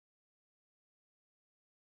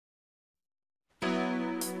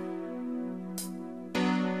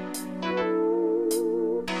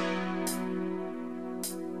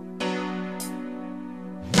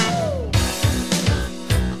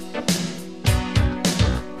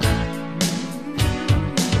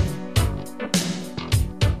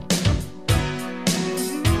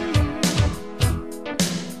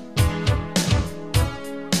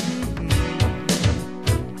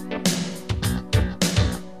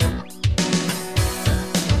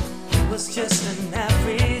just an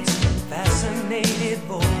average, fascinated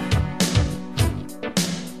boy.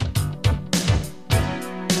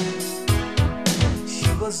 She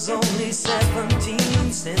was only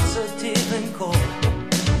 17, sensitive and cold.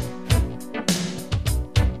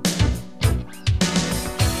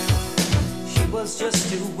 She was just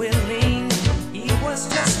too willing, he was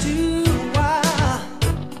just too wild.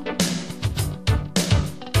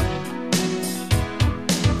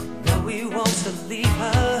 Now he wants to leave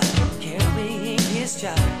her, carrying his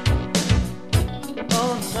child.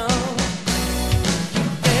 Oh no,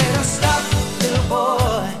 better stop, little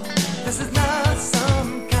boy, this is not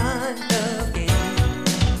some kind of game.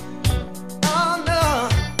 Oh no,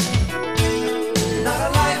 not a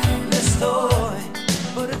lifeless toy,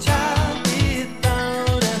 but a child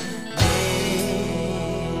without a name.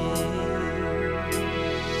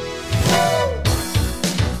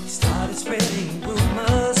 He started spreading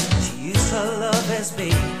rumors, she used her love as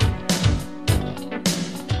bait.